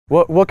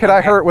What could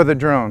I hurt with a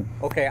drone?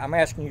 Okay, I'm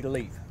asking you to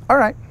leave. All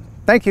right,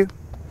 thank you.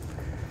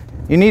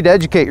 You need to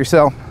educate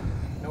yourself.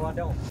 No, I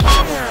don't.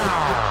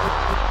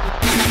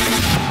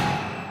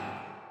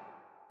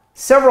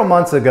 Several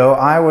months ago,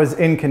 I was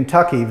in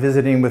Kentucky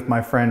visiting with my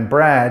friend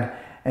Brad,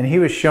 and he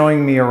was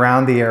showing me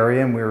around the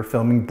area, and we were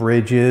filming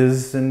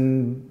bridges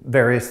and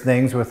various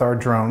things with our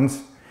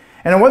drones.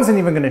 And I wasn't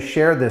even going to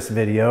share this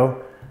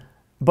video,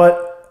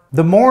 but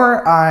the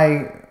more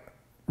I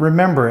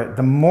remember it,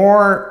 the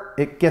more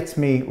it gets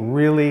me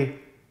really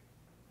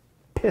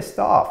pissed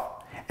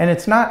off. And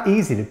it's not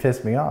easy to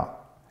piss me off.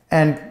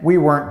 And we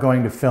weren't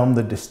going to film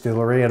the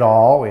distillery at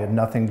all. We had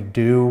nothing to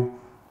do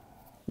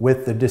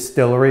with the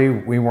distillery.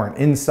 We weren't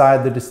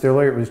inside the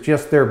distillery. It was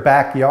just their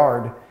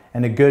backyard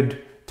and a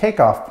good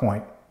takeoff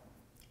point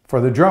for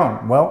the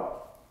drone.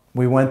 Well,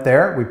 we went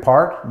there, we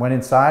parked, went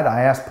inside.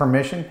 I asked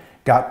permission,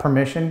 got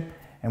permission,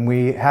 and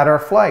we had our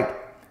flight.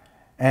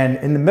 And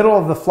in the middle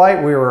of the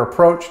flight, we were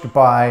approached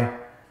by,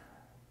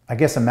 I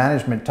guess, a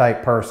management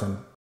type person.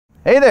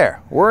 Hey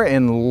there, we're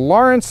in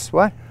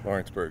Lawrenceburg.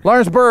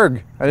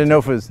 Lawrenceburg. I didn't know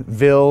if it was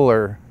Ville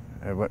or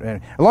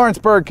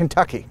Lawrenceburg,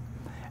 Kentucky.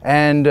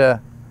 And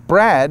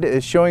Brad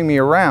is showing me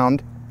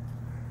around,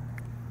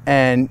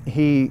 and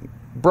he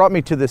brought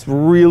me to this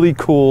really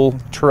cool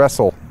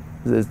trestle.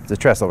 It's the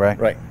trestle, right?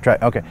 Right.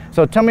 Okay.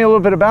 So tell me a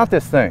little bit about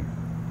this thing.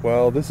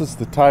 Well, this is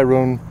the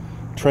Heron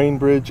train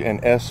bridge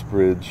and S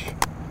bridge.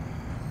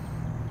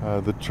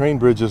 The train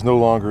bridge is no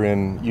longer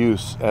in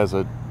use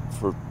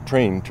for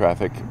train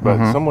traffic,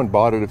 but someone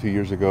bought it a few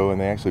years ago, and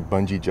they actually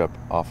bungee jump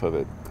off of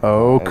it.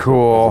 Oh,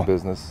 cool. As a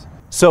business.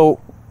 So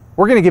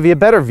we're going to give you a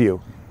better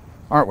view,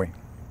 aren't we?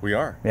 We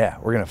are. Yeah,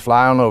 we're going to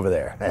fly on over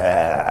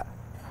there.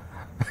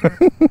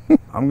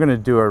 I'm going to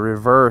do a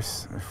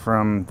reverse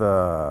from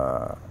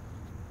the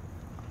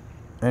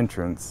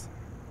entrance.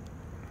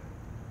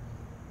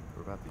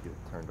 We're about to get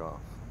it turned off.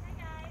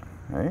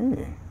 Hey. Did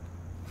you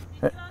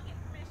all get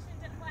permission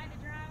to fly the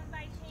drone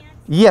by chance?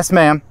 Yes,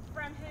 ma'am.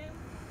 From who?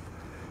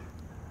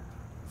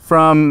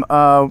 From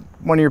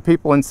one of your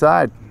people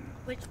inside.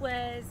 Which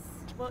was,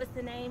 what was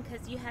the name?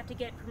 Because you have to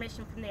get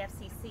permission from the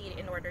FCC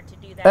in order to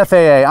do that.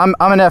 FAA. I'm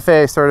an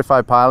FAA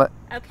certified pilot.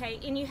 Okay,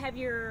 and you have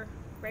your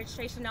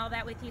registration and all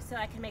that with you so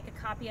I can make a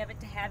copy of it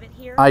to have it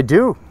here? I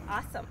do.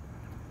 Awesome.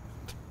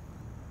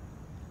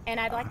 And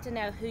I'd like to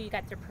know who you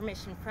got their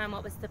permission from.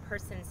 What was the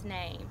person's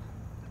name?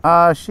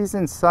 She's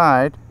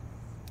inside.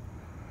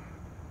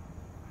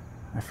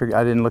 I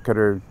didn't look at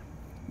her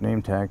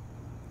name tag.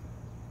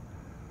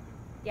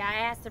 Yeah, I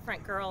asked the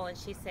front girl and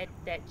she said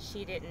that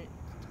she didn't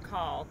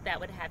call. That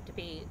would have to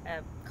be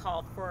a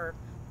call for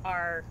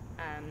our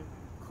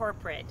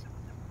corporate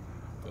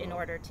in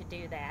order to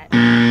do that.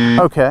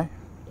 Okay.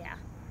 Yeah.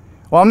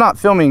 Well, I'm not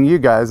filming you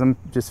guys. I'm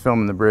just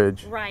filming the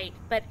bridge. Right,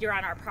 but you're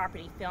on our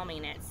property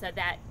filming it, so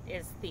that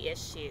is the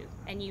issue.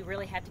 And you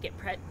really have to get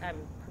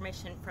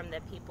permission from the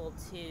people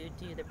to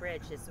do the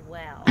bridge as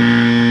well.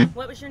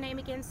 What was your name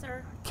again,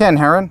 sir? Ken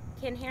Heron.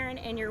 Ken Heron,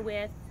 and you're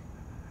with?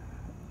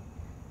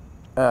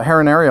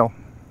 Heron Aerial.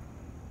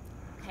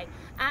 Okay.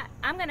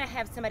 I'm going to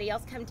have somebody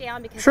else come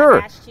down because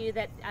Sure.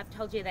 I've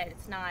told you that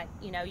it's not,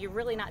 you're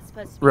really not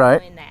supposed to be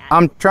doing that.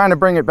 I'm trying to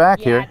bring it back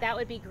here. Yeah, that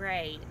would be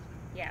great.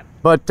 Yeah.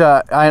 But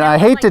I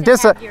hate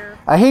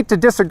I hate to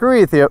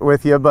disagree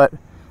with you, but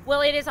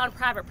well, it is on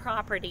private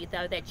property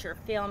though that you're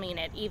filming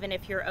it. Even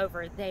if you're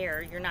over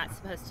there, you're not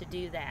supposed to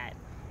do that.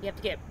 You have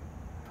to get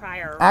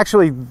prior.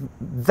 Actually,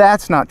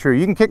 that's not true.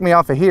 You can kick me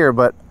off of here,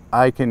 but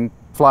I can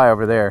fly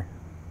over there.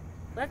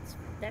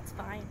 That's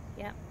fine.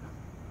 Yeah.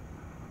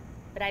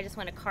 But I just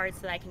want a card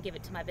so that I can give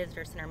it to my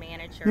visitor center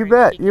manager. You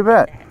bet. You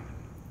bet.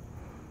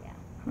 Yeah.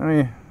 I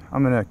mean,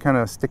 I'm in a kind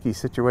of sticky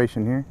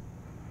situation here.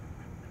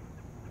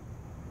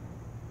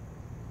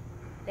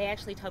 They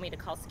actually told me to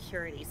call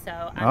security, so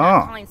I'm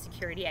not calling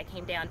security. I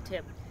came down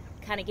to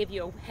kind of give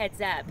you a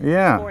heads up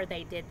before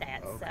they did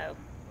that. Okay. So,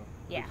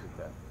 yeah.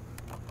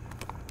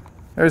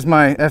 There's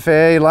my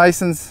FAA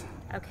license.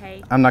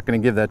 Okay. I'm not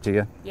going to give that to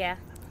you. Yeah,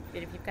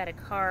 but if you've got a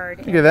card,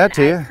 I'll give that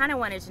to you. I kind of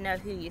wanted to know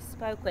who you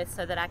spoke with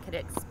so that I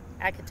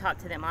could talk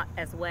to them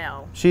as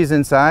well. She's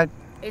inside.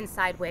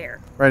 Inside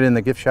where? Right in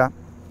the gift shop.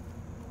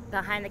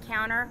 Behind the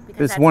counter?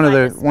 Because it's one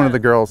of the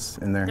girls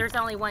in there. There's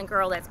only one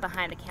girl that's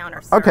behind the counter,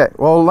 sir. Okay,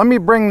 well, let me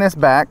bring this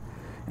back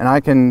and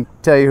I can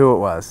tell you who it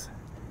was.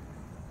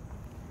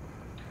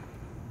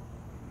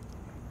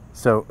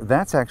 So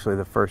that's actually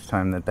the first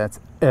time that's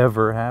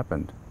ever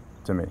happened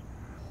to me.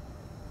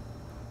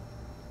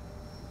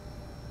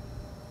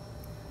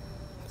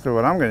 So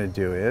what I'm going to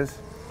do is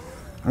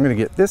I'm going to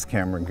get this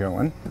camera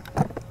going,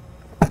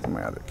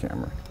 my other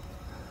camera,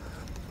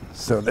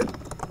 so that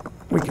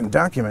we can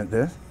document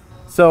this.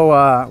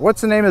 So what's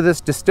the name of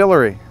this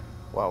distillery?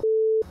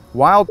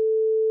 Wild.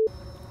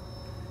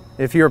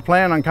 If you're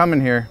planning on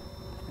coming here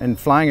and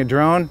flying a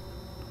drone,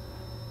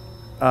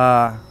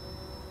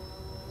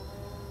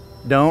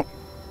 don't.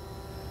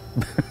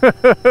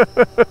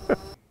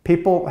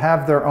 People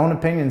have their own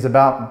opinions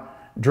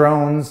about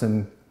drones,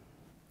 and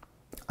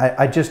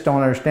I just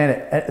don't understand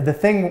it. The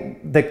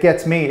thing that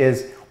gets me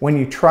is when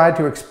you try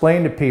to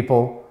explain to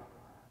people,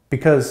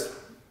 because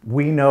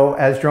we know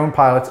as drone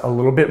pilots a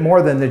little bit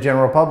more than the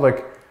general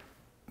public,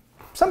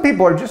 some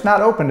people are just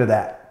not open to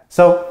that.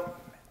 So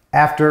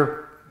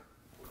after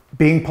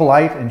being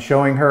polite and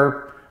showing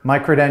her my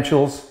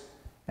credentials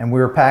and we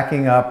were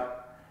packing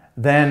up,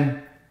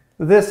 then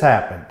this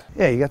happened.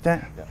 Yeah, you got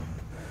that? Yeah.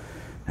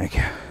 Thank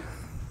you.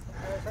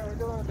 How we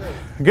doing today?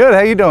 Good,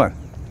 how you doing?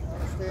 I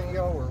understand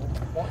y'all were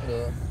wanting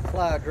to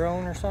fly a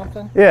drone or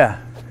something.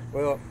 Yeah.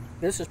 Well,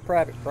 this is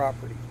private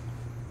property,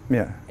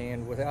 Yeah.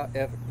 and without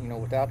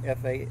without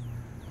FAA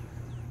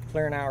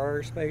clearing our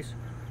airspace.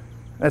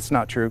 That's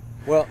not true.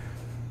 Well,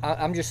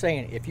 I'm just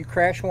saying, if you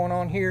crash one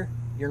on here,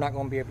 you're not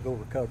going to be able to go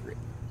recover it.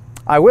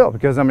 I will,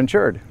 because I'm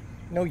insured.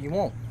 No, you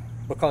won't,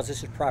 because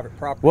this is private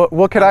property.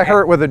 What could I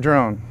hurt with a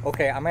drone?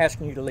 Okay, I'm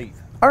asking you to leave.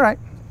 All right,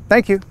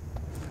 thank you.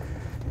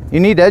 You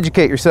need to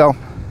educate yourself.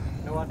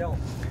 No, I don't.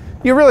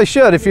 You really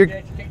should if You you're...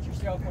 need to educate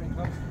yourself when it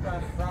comes to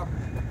private property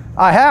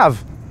I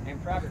have.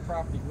 and private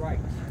property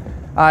rights.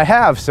 I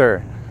have,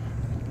 sir.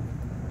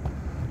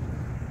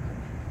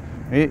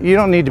 You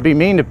don't need to be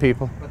mean to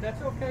people. But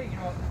that's okay, you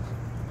know.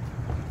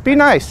 Be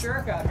nice.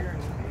 Sheriff out here,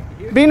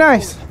 and Be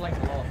nice. he'll explain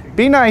the law to you.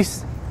 Be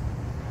nice.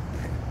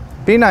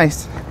 Be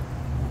nice.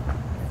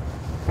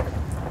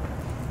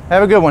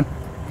 Have a good one.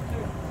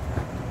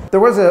 There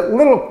was a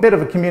little bit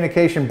of a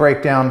communication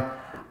breakdown.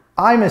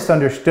 I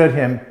misunderstood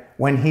him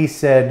when he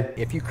said,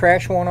 If you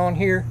crash one on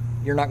here,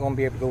 you're not going to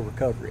be able to go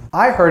recover it.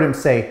 I heard him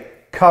say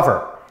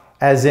cover,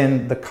 as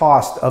in the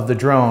cost of the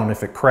drone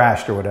if it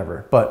crashed or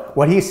whatever. But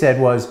what he said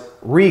was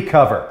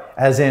recover,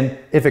 as in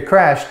if it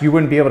crashed, you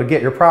wouldn't be able to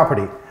get your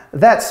property.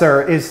 That,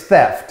 sir, is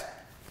theft.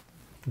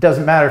 It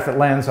doesn't matter if it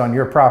lands on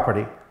your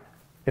property.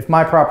 If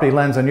my property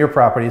lands on your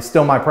property, it's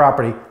still my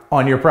property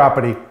on your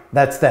property.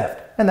 That's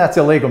theft. And that's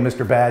illegal,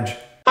 Mr. Badge.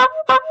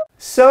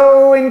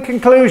 So, in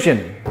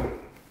conclusion,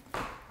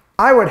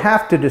 I would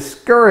have to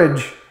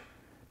discourage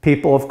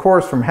people, of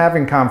course, from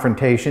having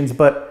confrontations,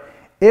 but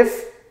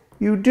if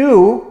you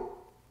do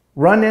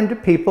run into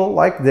people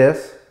like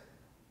this,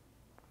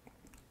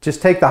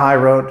 just take the high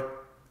road.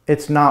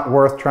 It's not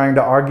worth trying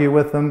to argue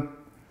with them.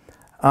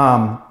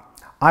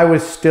 I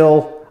was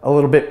still a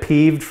little bit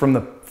peeved from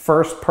the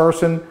first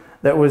person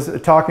that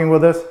was talking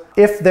with us.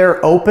 If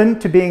they're open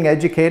to being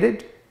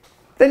educated,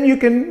 then you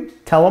can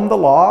tell them the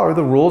law or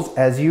the rules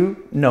as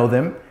you know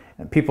them.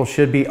 And people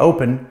should be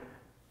open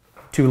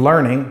to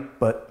learning,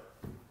 but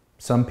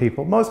some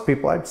people, most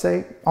people I'd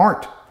say,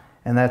 aren't.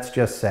 And that's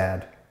just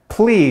sad.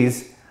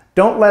 Please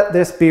don't let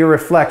this be a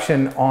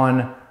reflection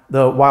on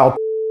the Wild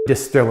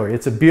Distillery.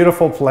 It's a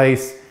beautiful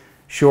place.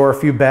 Sure, a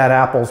few bad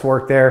apples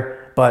work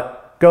there,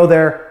 but go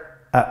there,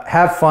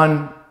 have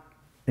fun,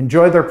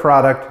 enjoy their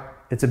product.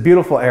 It's a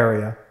beautiful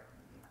area.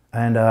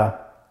 And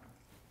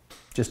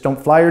just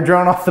don't fly your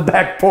drone off the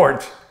back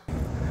porch.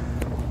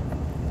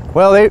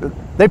 Well,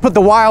 they put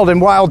the wild in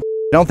wild,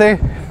 don't they?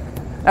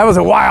 That was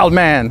a wild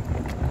man.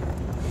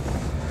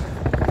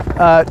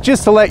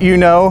 Just to let you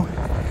know,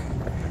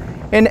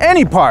 in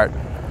any part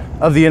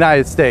of the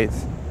United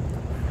States,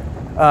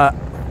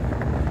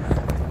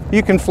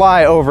 you can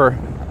fly over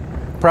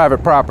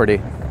private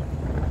property.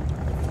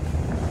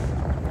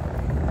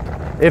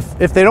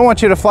 If they don't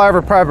want you to fly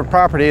over private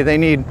property, they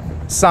need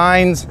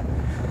signs,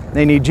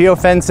 they need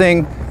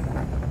geofencing.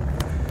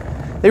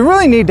 They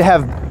really need to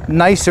have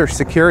nicer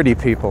security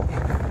people.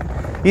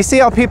 You see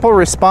how people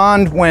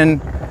respond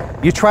when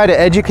you try to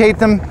educate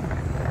them?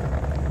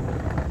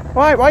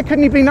 Why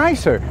couldn't he be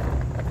nicer?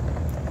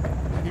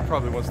 He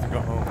probably wants to go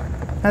home.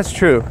 That's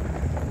true.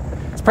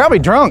 He's probably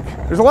drunk.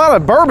 There's a lot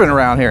of bourbon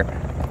around here.